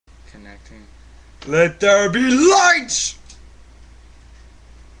connecting. Let there be lights!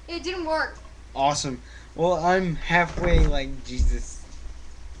 It didn't work. Awesome. Well, I'm halfway like Jesus.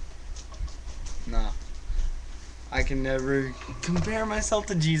 Nah. I can never compare myself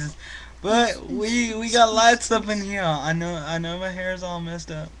to Jesus. But we got lights up in here. I know my hair's all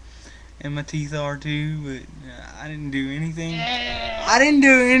messed up. And my teeth are too, but I didn't do anything. I didn't do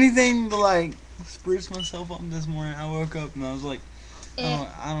anything to like spruce myself up this morning. I woke up and I was like, I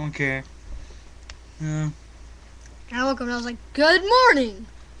don't care. I woke up and I was like, good morning.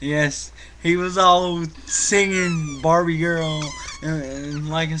 Yes, he was all singing Barbie Girl, and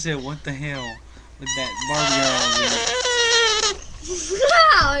like I said, what the hell with that Barbie Girl?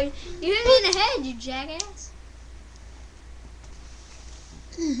 Wow, you hit me in the head, you jackass.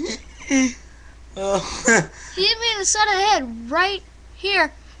 Oh. He hit me in the side of the head, right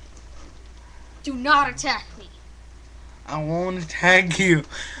here. Do not attack me. I won't attack you,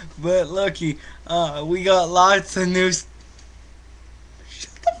 but lucky, we got lots of new.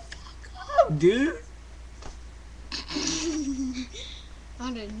 Shut the fuck up, dude.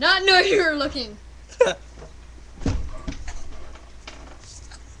 I did not know you were looking.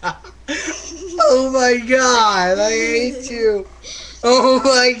 Oh my god, I hate you. Oh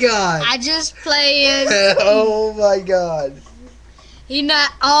my god. I just playing. Oh my god. He's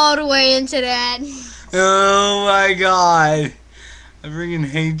not all the way into that. Oh my god. I freaking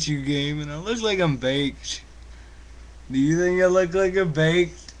hate you, game, and I look like I'm baked. Do you think I look like I'm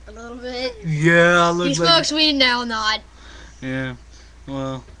baked? A little bit. Yeah, I look He like... smokes weed now, not. Yeah,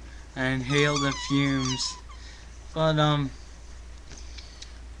 well, I inhale the fumes. But,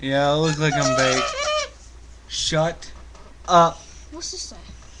 yeah, I look like I'm baked. Shut up. What's this say?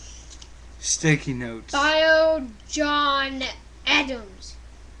 Sticky notes. Bio John Adams.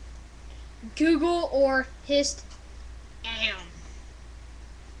 Google or hist am.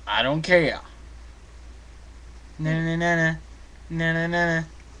 I don't care. Na na na na na na na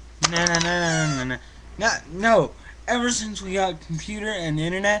na na na na na. No. Ever since we got computer and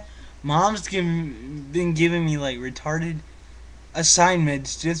internet, Mom's been giving me like retarded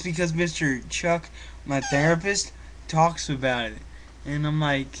assignments just because Mr. Chuck, my therapist, talks about it, and I'm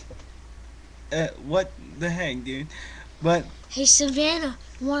like, what the heck, dude? But Hey Savannah,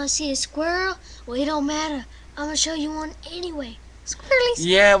 you want to see a squirrel? Well, it don't matter. I'm gonna show you one anyway. Squirrelies.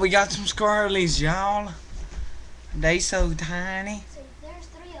 yeah, we got some squirrelies, y'all. They so tiny. So there's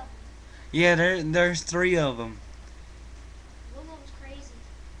 3 of them. Yeah, there's 3 of them. One of them's crazy.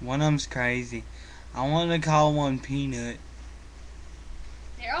 One of them's crazy. I want to call one Peanut.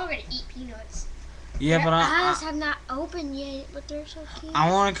 They're all gonna eat peanuts. Yeah, Their but eyes have not opened yet, but they're so cute.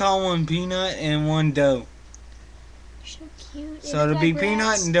 I want to call one Peanut and one Dough. They're so cute. They So look it'll be like Peanut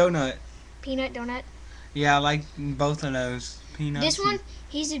rats. and Donut. Peanut donut. Yeah, I like both of those. Peanut. This one,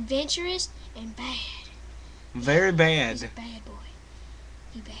 he's adventurous and bad. Very bad. He's a bad boy.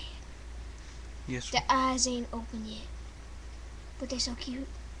 He bad. Yes. The eyes ain't open yet, but they're so cute.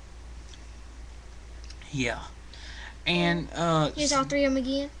 Yeah. And Here's all 3 of them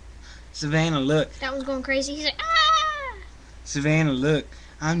again. Savannah, look. That one's going crazy. He's like, ah! Savannah, look.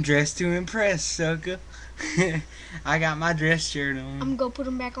 I'm dressed to impress, sucker. I got my dress shirt on. I'm gonna go put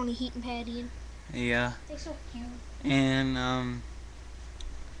them back on the heating pad again. Yeah. They're so cute. And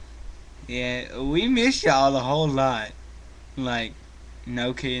yeah, we miss y'all a whole lot. Like,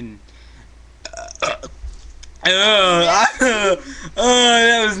 no kidding. That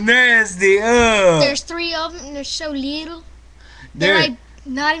was nasty. There's 3 of them and they're so little. They're like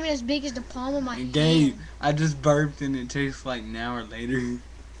not even as big as the palm of my Gabe, hand. I just burped and it tastes like an hour later.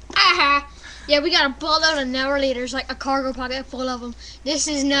 Aha! Yeah, we got a buttload of hour liters, like a cargo pocket full of them. This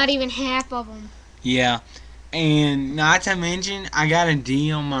is not even half of them. Yeah. And not to mention, I got a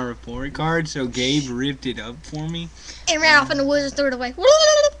D on my report card, so Gabe ripped it up for me. And ran off in the woods and threw it away.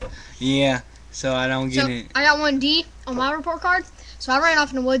 Yeah, so I don't get So it. I got 1 D on my report card, so I ran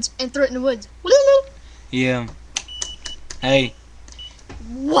off in the woods and threw it in the woods. Yeah. Hey.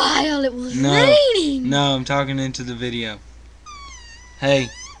 While it was No. raining. No, I'm talking into the video. Hey.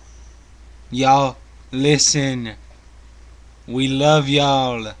 Y'all, listen. We love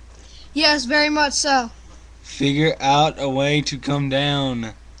y'all. Yes, very much so. Figure out a way to come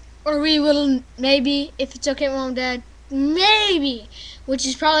down. Or we will, maybe, if it's okay with Mom and Dad, maybe, which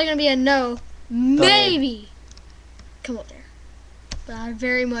is probably going to be a no, maybe, come up there. But I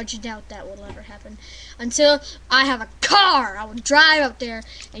very much doubt that will ever happen. Until I have a car, I will drive up there,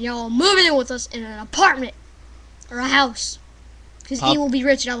 and y'all will move in with us in an apartment, or a house. Because Ian will be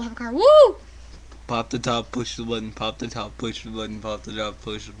rich and I will have a car. Woo! Pop the top, push the button, pop the top, push the button, pop the top,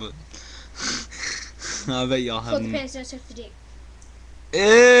 push the button. I bet y'all have... Flip the pants, don't suck the dick. Ew!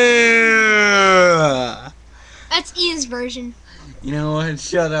 That's Ian's version. You know what?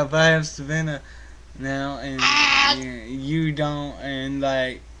 Shut up. I have Savannah now, and you don't, and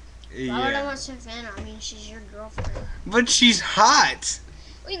like, Why would I yeah. want Savannah? I mean, she's your girlfriend. But she's hot.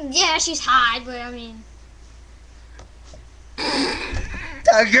 I mean, yeah, she's hot, but I mean...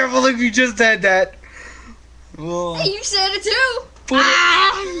 I can't believe you just said that. Well, Hey, you said it too!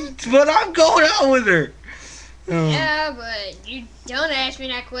 but I'm going out with her. Yeah, but you don't ask me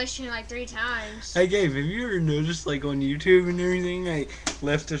that question like 3 times. Hey Gabe, have you ever noticed like on YouTube and everything, like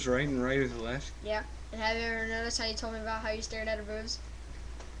left is right and right is left? Yeah. And have you ever noticed how you told me about how you stared at her boobs?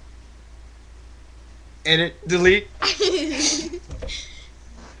 Edit, delete,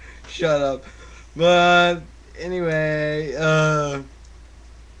 shut up. But anyway,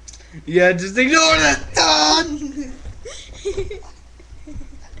 yeah, just ignore that.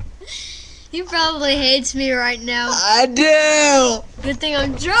 He probably hates me right now. I do. Good thing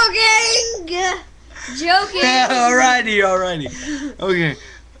I'm joking! Joking! Alrighty. Okay.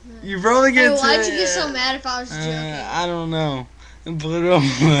 You probably Hey, get why'd you get so mad if I was joking? I don't know. But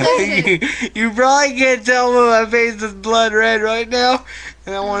you probably can't tell when my face is blood red right now.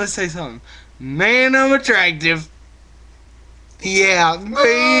 And I want to say something. Man, I'm attractive. Yeah,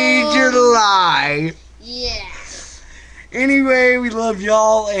 major lie. Yeah. Anyway, we love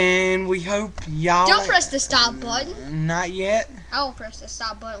y'all and we hope y'all... Don't press the stop button. Not yet. I will press the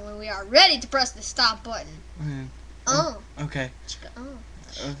stop button when we are ready to press the stop button. Okay.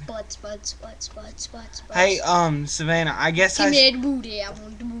 Butts. Hey, Savannah, I guess Give I me the booty. I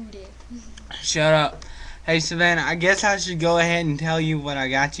want the booty. Shut up. Hey, Savannah, I guess I should go ahead and tell you what I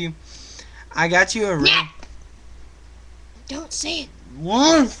got you. I got you a ring. Nah. Don't say it.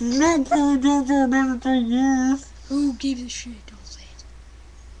 What? Who gives a shit? Don't say it.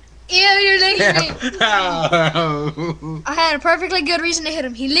 Ew, you're licking me. I had a perfectly good reason to hit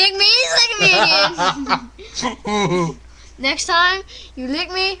him. He licked me. He's licking me again. Next time you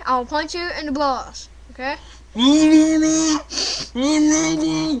lick me, I will punch you in the balls. Okay? Really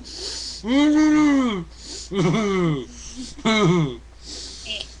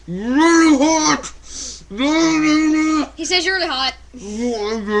hot. He says you're really hot. I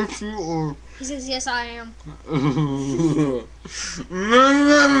guess you are. He says yes, I am.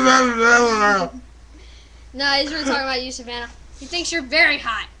 No, he's really talking about you, Savannah. He thinks you're very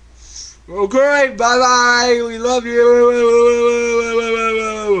hot. Okay, bye-bye. We love you.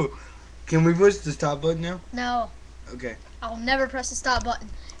 Can we push the stop button now? No. Okay. I will never press the stop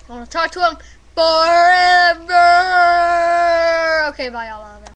button. I want to talk to him forever. Okay, bye, y'all.